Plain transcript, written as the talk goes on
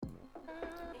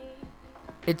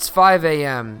It's 5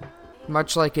 a.m.,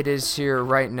 much like it is here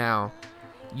right now.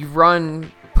 You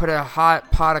run, put a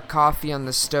hot pot of coffee on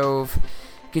the stove,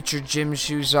 get your gym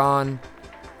shoes on,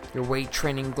 your weight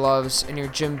training gloves, and your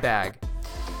gym bag.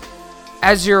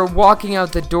 As you're walking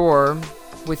out the door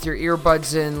with your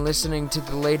earbuds in, listening to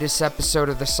the latest episode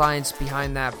of the Science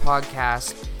Behind That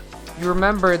podcast, you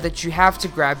remember that you have to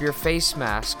grab your face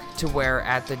mask to wear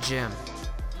at the gym.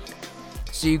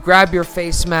 So you grab your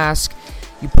face mask,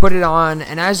 you put it on,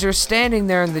 and as you're standing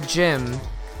there in the gym,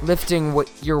 lifting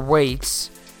your weights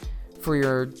for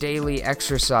your daily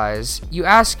exercise, you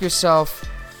ask yourself,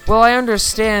 well, I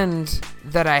understand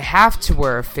that I have to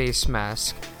wear a face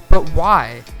mask, but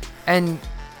why? And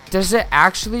does it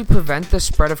actually prevent the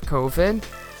spread of COVID?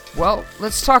 Well,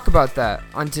 let's talk about that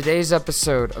on today's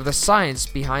episode of The Science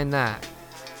Behind That.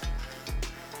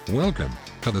 Welcome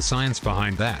to The Science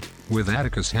Behind That with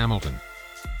Atticus Hamilton.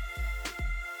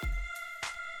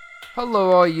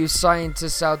 Hello, all you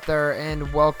scientists out there,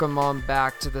 and welcome on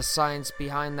back to the Science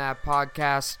Behind That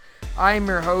podcast. I'm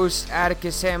your host,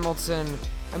 Atticus Hamilton,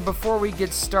 and before we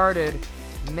get started,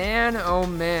 man, oh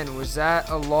man, was that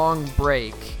a long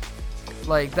break.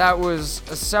 Like, that was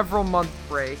a several-month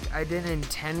break. I didn't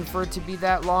intend for it to be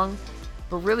that long,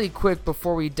 but really quick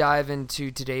before we dive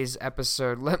into today's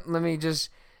episode, let me just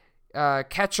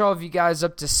catch all of you guys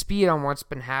up to speed on what's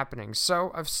been happening.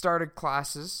 So, I've started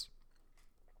classes.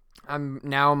 I'm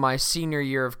now in my senior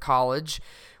year of college,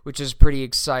 which is pretty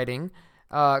exciting.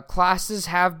 Classes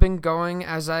have been going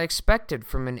as I expected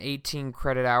from an 18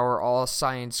 credit hour all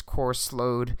science course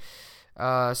load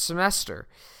semester.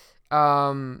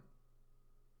 And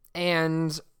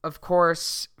of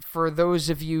course, for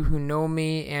those of you who know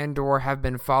me and or have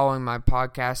been following my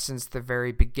podcast since the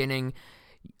very beginning,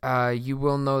 you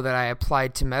will know that I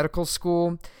applied to medical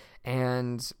school,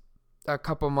 and a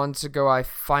couple months ago, I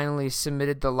finally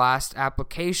submitted the last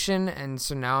application, and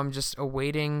so now I'm just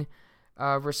awaiting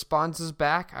responses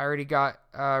back. I already got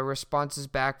responses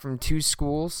back from 2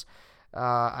 schools.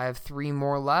 I have 3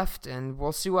 more left, and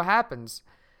we'll see what happens.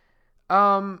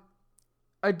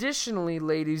 Additionally,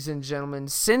 ladies and gentlemen,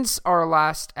 since our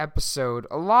last episode,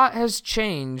 a lot has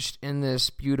changed in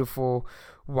this beautiful,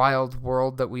 wild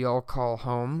world that we all call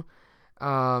home.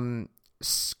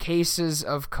 Cases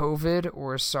of COVID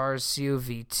or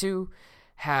SARS-CoV-2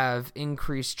 have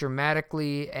increased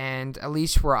dramatically, and at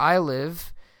least where I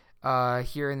live,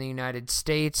 here in the United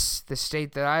States, the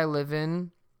state that I live in,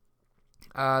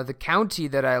 the county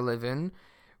that I live in,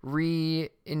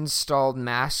 reinstalled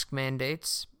mask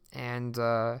mandates, and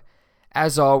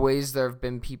as always, there have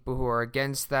been people who are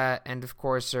against that, and of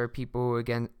course, there are people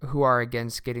who are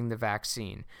against getting the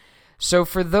vaccine. So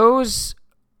for those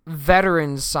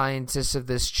veteran scientists of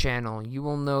this channel, you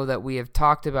will know that we have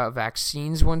talked about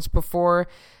vaccines once before,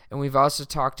 and we've also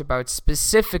talked about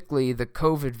specifically the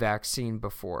COVID vaccine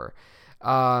before.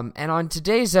 And on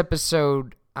today's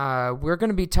episode, we're going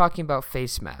to be talking about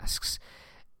face masks,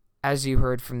 as you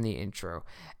heard from the intro.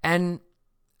 And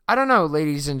I don't know,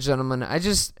 ladies and gentlemen, I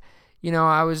just,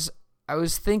 I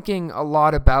was thinking a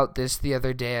lot about this the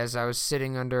other day as I was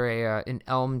sitting under an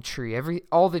elm tree.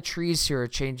 All the trees here are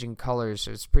changing colors,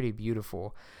 so it's pretty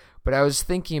beautiful. But I was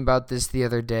thinking about this the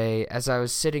other day as I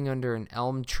was sitting under an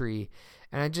elm tree,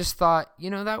 and I just thought,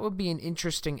 that would be an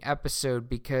interesting episode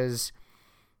because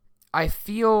I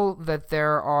feel that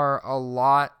there's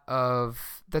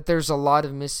a lot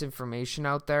of misinformation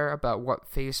out there about what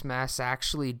face masks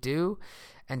actually do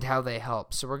and how they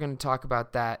help. So we're going to talk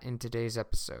about that in today's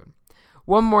episode.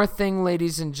 One more thing,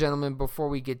 ladies and gentlemen, before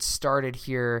we get started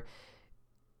here.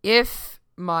 If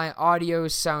my audio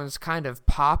sounds kind of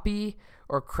poppy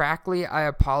or crackly, I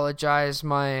apologize.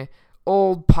 My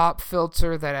old pop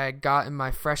filter that I got in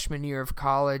my freshman year of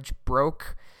college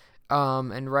broke,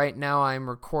 and right now I'm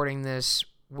recording this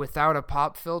without a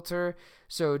pop filter,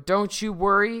 so don't you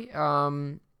worry.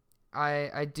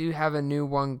 I do have a new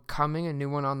one coming, a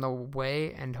new one on the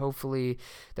way, and hopefully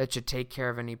that should take care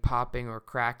of any popping or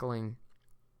crackling.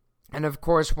 And of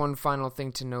course, one final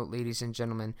thing to note, ladies and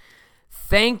gentlemen,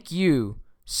 thank you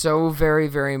so very,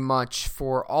 very much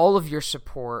for all of your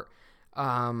support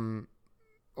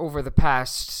over the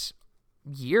past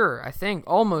year, I think,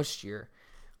 almost year,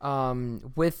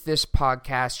 with this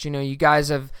podcast. You guys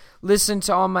have listened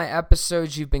to all my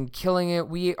episodes. You've been killing it.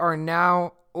 We are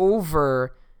now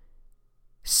over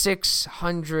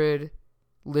 600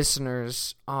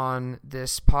 listeners on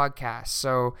this podcast.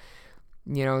 So,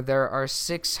 there are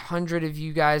 600 of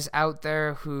you guys out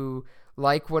there who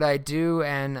like what I do,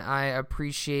 and I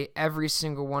appreciate every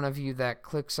single one of you that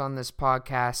clicks on this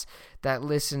podcast, that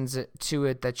listens to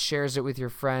it, that shares it with your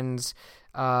friends.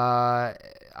 I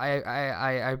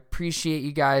appreciate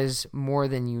you guys more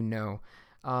than you know.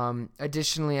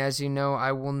 Additionally, as you know,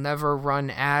 I will never run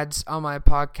ads on my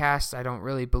podcast. I don't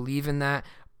really believe in that.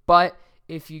 But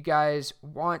if you guys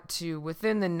want to,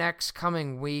 within the next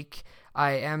coming week,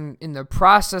 I am in the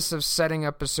process of setting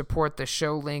up a support the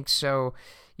show link. So,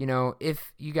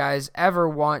 if you guys ever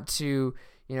want to,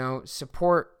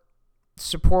 support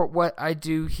what I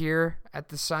do here at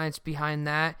the Science Behind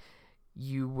That,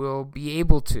 you will be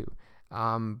able to.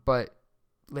 But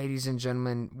ladies and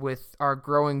gentlemen, with our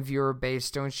growing viewer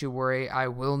base, don't you worry, I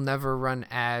will never run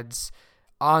ads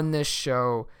on this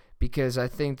show, because I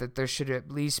think that there should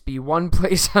at least be one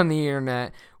place on the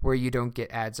internet where you don't get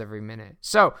ads every minute.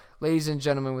 So, ladies and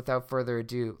gentlemen, without further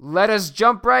ado, let us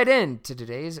jump right into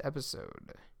today's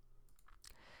episode.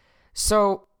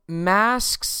 So,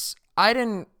 masks, I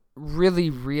didn't really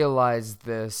realize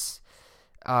this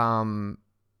until,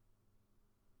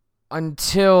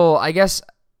 I guess,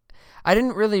 I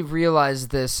didn't really realize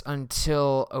this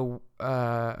until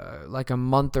like a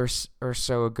month or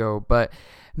so ago, but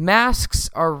masks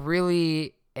are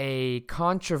really a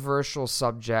controversial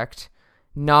subject,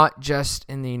 not just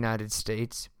in the United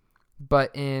States, but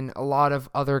in a lot of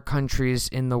other countries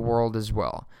in the world as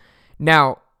well.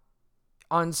 Now,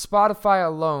 on Spotify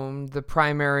alone, the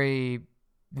primary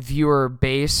viewer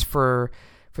base for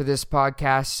this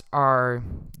podcast are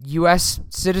U.S.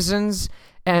 citizens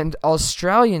and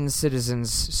Australian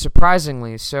citizens,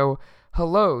 surprisingly. So,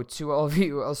 hello to all of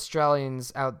you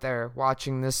Australians out there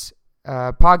watching this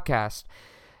podcast.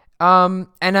 And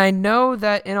I know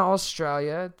that in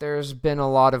Australia, there's been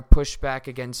a lot of pushback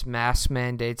against mask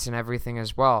mandates and everything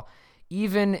as well.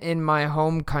 Even in my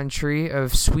home country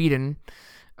of Sweden,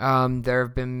 there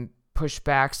have been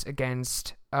pushbacks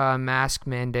against mask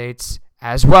mandates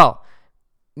as well.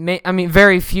 I mean,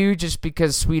 very few, just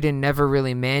because Sweden never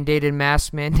really mandated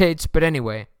mask mandates. But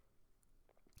anyway,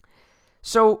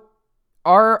 so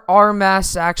are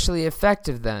masks actually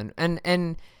effective then?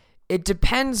 And it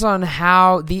depends on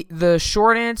how, the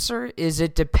short answer is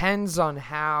it depends on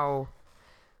how.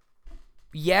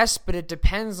 Yes, but it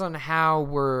depends on how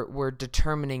we're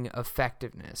determining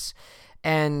effectiveness.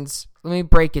 And let me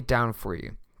break it down for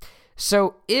you.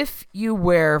 So if you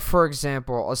wear, for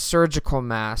example, a surgical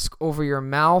mask over your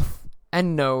mouth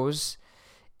and nose,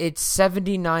 it's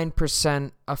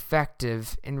 79%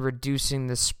 effective in reducing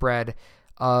the spread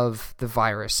of the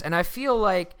virus. And I feel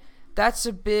like that's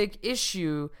a big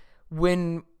issue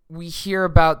when we hear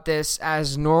about this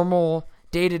as normal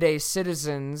day-to-day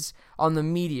citizens on the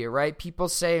media, right? People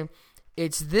say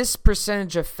it's this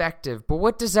percentage effective, but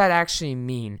what does that actually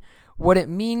mean? What it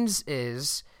means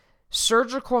is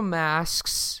surgical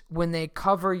masks, when they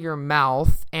cover your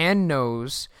mouth and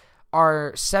nose,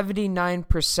 are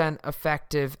 79%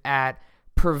 effective at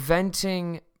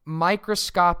preventing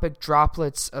microscopic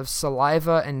droplets of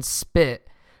saliva and spit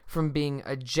from being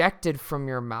ejected from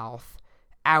your mouth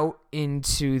out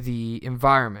into the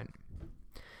environment.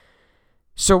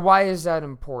 So why is that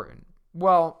important?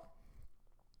 Well,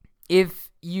 if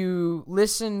you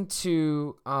listen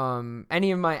to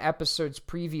any of my episodes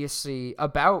previously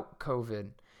about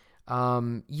COVID,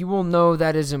 you will know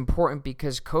that is important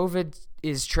because COVID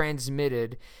is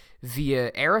transmitted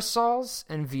via aerosols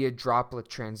and via droplet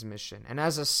transmission. And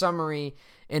as a summary,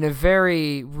 in a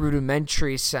very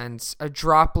rudimentary sense, a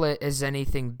droplet is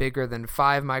anything bigger than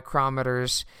 5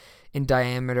 micrometers in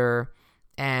diameter,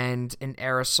 and an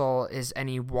aerosol is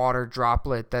any water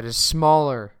droplet that is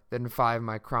smaller than 5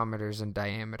 micrometers in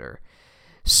diameter.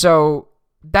 So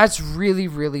that's really,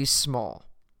 really small.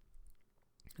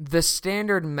 The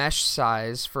standard mesh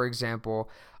size, for example,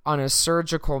 on a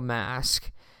surgical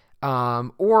mask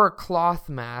or a cloth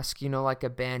mask, like a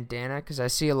bandana, because I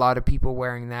see a lot of people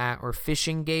wearing that, or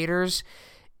fishing gaiters,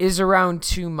 is around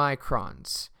 2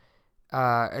 microns,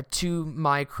 a 2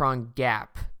 micron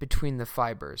gap between the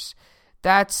fibers.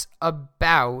 That's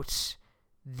about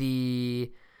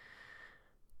the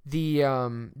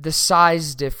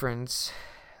size difference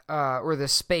or the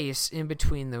space in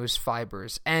between those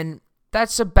fibers, and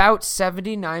that's about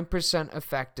 79%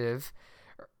 effective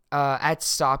at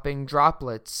stopping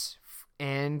droplets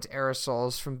and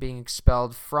aerosols from being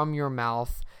expelled from your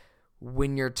mouth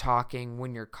when you're talking,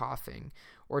 when you're coughing.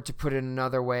 Or to put it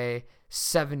another way,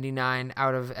 79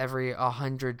 out of every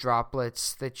 100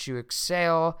 droplets that you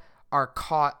exhale are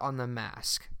caught on the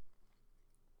mask.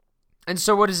 And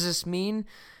so what does this mean?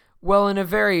 Well, in a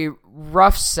very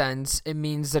rough sense, it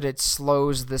means that it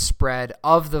slows the spread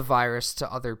of the virus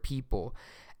to other people.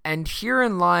 And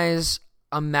herein lies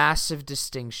a massive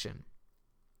distinction.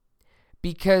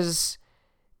 Because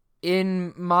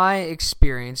in my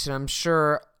experience, and I'm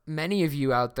sure many of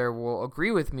you out there will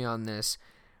agree with me on this.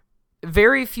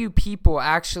 Very few people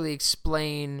actually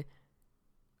explain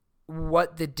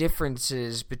what the difference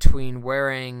is between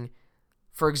wearing,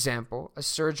 for example, a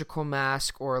surgical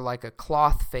mask or like a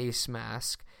cloth face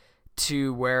mask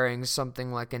to wearing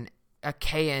something like a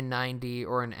KN90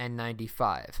 or an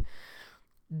N95.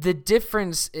 The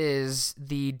difference is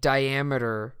the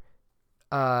diameter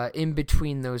in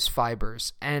between those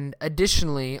fibers. And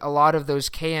additionally, a lot of those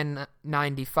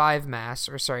N95 masks,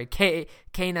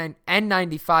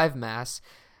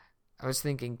 I was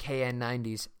thinking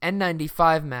KN90s,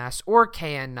 N95 masks or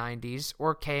KN90s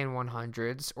or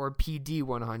KN100s or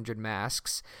PD100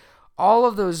 masks, all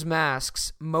of those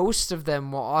masks, most of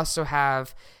them will also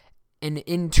have an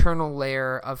internal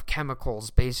layer of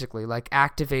chemicals, basically, like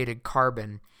activated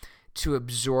carbon to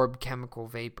absorb chemical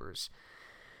vapors.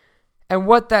 And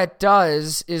what that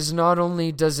does is not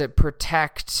only does it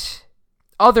protect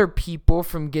other people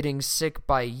from getting sick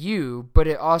by you, but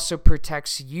it also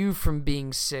protects you from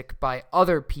being sick by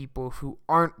other people who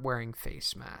aren't wearing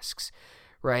face masks,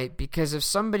 right? Because if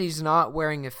somebody's not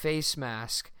wearing a face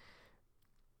mask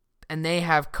and they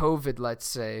have COVID, let's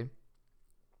say,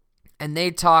 and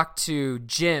they talk to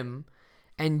Jim,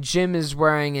 and Jim is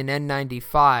wearing an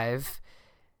N95,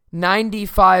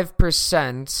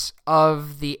 95%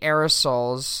 of the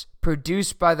aerosols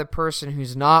produced by the person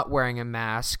who's not wearing a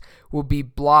mask will be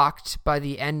blocked by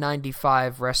the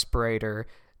N95 respirator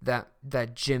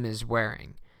that Jim is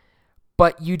wearing.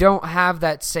 But you don't have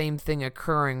that same thing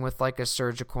occurring with like a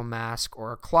surgical mask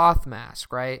or a cloth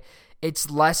mask, right? It's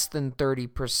less than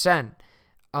 30%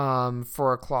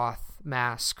 for a cloth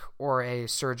mask or a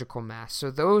surgical mask.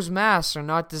 So those masks are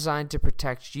not designed to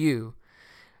protect you.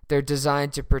 They're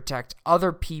designed to protect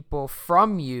other people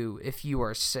from you if you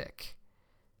are sick,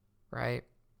 right?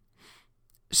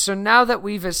 So now that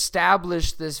we've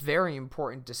established this very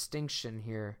important distinction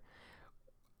here,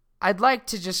 I'd like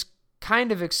to just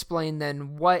kind of explain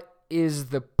then what is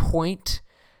the point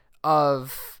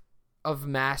of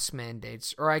mask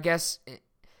mandates, or I guess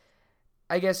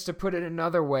to put it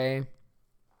another way,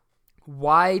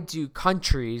 why do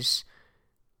countries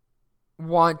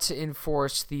want to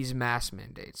enforce these mask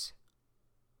mandates?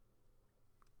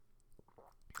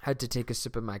 I had to take a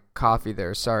sip of my coffee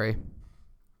there, sorry.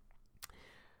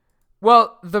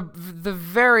 Well, the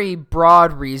very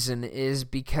broad reason is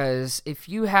because if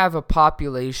you have a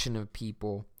population of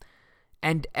people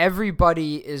and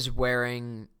everybody is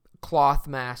wearing cloth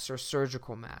masks or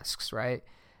surgical masks, right?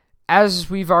 As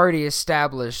we've already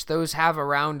established, those have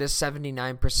around a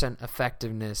 79%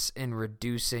 effectiveness in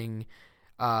reducing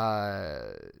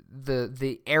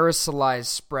the aerosolized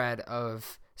spread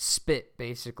of spit,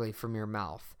 basically, from your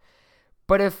mouth.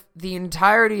 But if the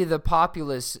entirety of the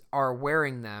populace are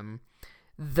wearing them,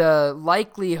 the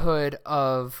likelihood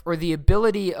of, or the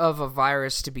ability of a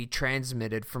virus to be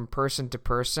transmitted from person to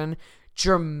person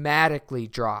dramatically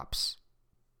drops,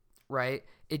 right?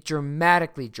 It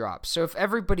dramatically drops. So if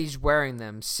everybody's wearing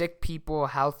them, sick people,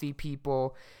 healthy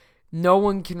people, no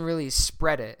one can really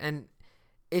spread it. And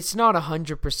it's not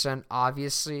 100%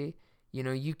 obviously. You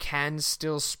know, you can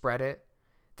still spread it.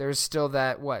 There's still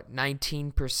that,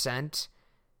 19%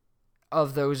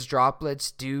 of those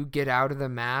droplets do get out of the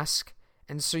mask.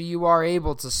 And so you are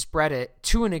able to spread it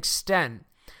to an extent,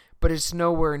 but it's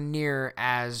nowhere near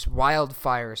as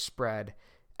wildfire spread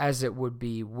as it would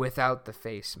be without the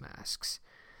face masks.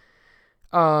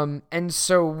 And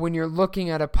so when you're looking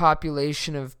at a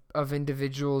population of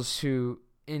individuals who,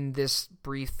 in this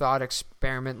brief thought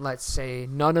experiment, let's say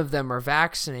none of them are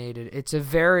vaccinated, it's a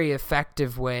very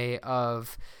effective way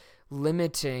of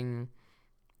limiting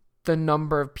the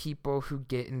number of people who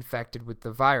get infected with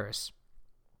the virus.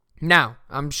 Now,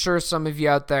 I'm sure some of you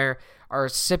out there are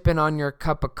sipping on your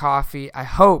cup of coffee. I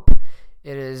hope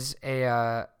it is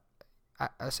a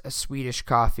Swedish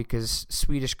coffee, because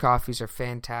Swedish coffees are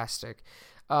fantastic.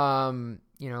 Like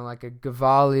a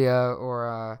Gevalia or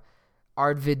a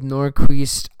Arvid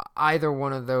Nordquist, either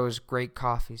one of those great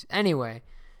coffees. Anyway,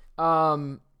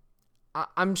 I'm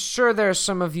sure there are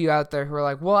some of you out there who are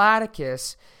like, well,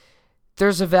 Atticus,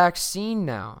 there's a vaccine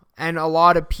now, and a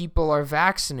lot of people are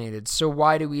vaccinated, so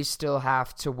why do we still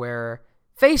have to wear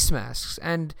face masks?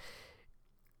 And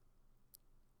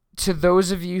to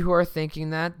those of you who are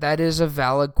thinking that is a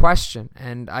valid question,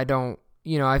 and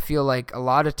I feel like a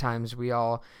lot of times we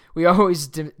always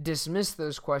dismiss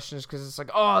those questions because it's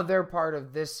like, oh, they're part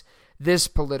of this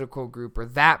political group or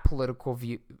that political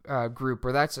group,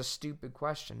 or that's a stupid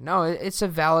question. No, it's a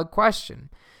valid question.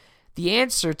 The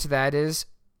answer to that is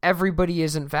everybody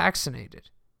isn't vaccinated,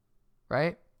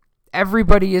 right?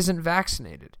 Everybody isn't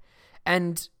vaccinated.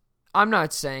 And I'm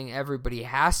not saying everybody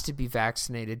has to be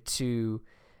vaccinated to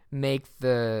make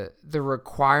the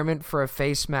requirement for a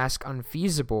face mask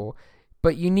unfeasible,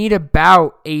 but you need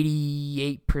about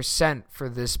 88% for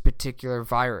this particular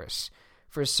virus.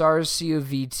 For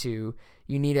SARS-CoV-2,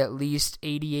 you need at least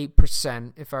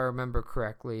 88%, if I remember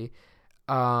correctly,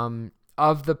 of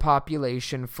the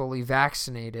population fully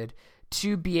vaccinated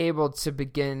to be able to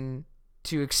begin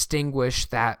to extinguish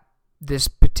this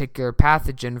particular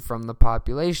pathogen from the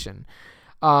population.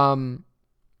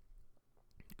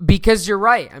 Because you're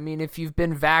right. I mean, if you've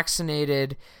been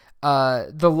vaccinated,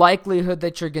 the likelihood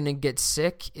that you're going to get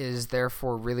sick is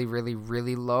therefore really, really,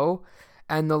 really low.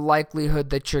 And the likelihood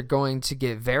that you're going to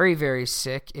get very, very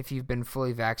sick if you've been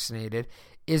fully vaccinated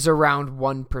is around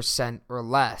 1% or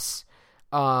less.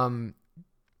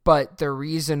 But the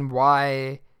reason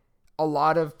why a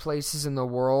lot of places in the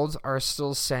world are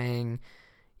still saying,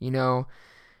 you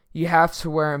have to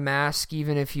wear a mask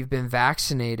even if you've been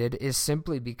vaccinated is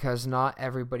simply because not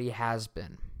everybody has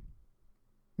been.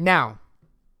 Now,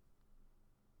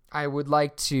 I would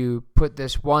like to put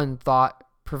this one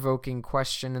thought-provoking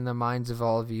question in the minds of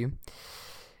all of you.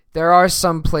 There are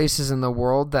some places in the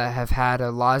world that have had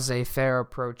a laissez-faire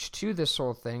approach to this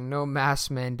whole thing, no mask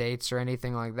mandates or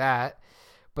anything like that,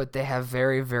 but they have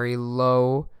very, very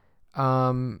low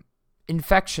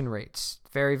infection rates,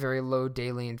 very, very low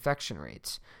daily infection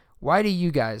rates. Why do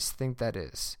you guys think that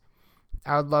is?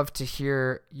 I would love to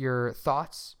hear your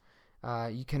thoughts.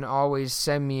 You can always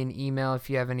send me an email if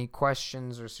you have any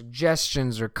questions or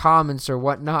suggestions or comments or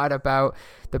whatnot about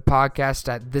the podcast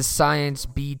at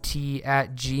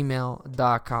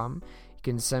thesciencebt@gmail.com. You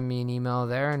can send me an email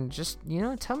there and just,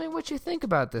 tell me what you think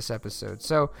about this episode.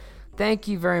 So thank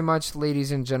you very much,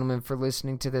 ladies and gentlemen, for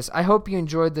listening to this. I hope you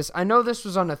enjoyed this. I know this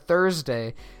was on a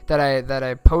Thursday that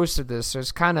I posted this, so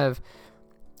it's kind of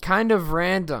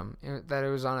random that it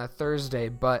was on a Thursday,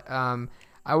 but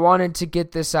I wanted to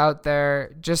get this out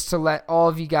there just to let all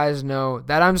of you guys know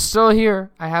that I'm still here.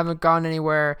 I haven't gone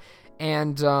anywhere,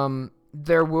 and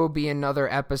there will be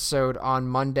another episode on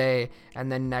Monday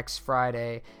and then next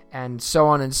Friday and so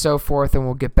on and so forth, and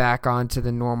we'll get back onto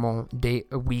the normal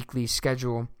weekly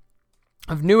schedule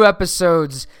of new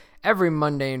episodes every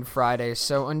Monday and Friday.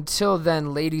 So until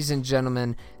then, ladies and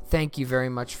gentlemen, thank you very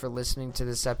much for listening to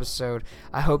this episode.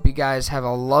 I hope you guys have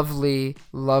a lovely,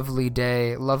 lovely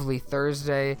day, lovely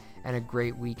Thursday, and a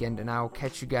great weekend. And I will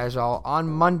catch you guys all on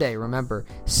Monday. Remember,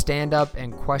 stand up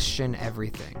and question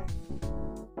everything.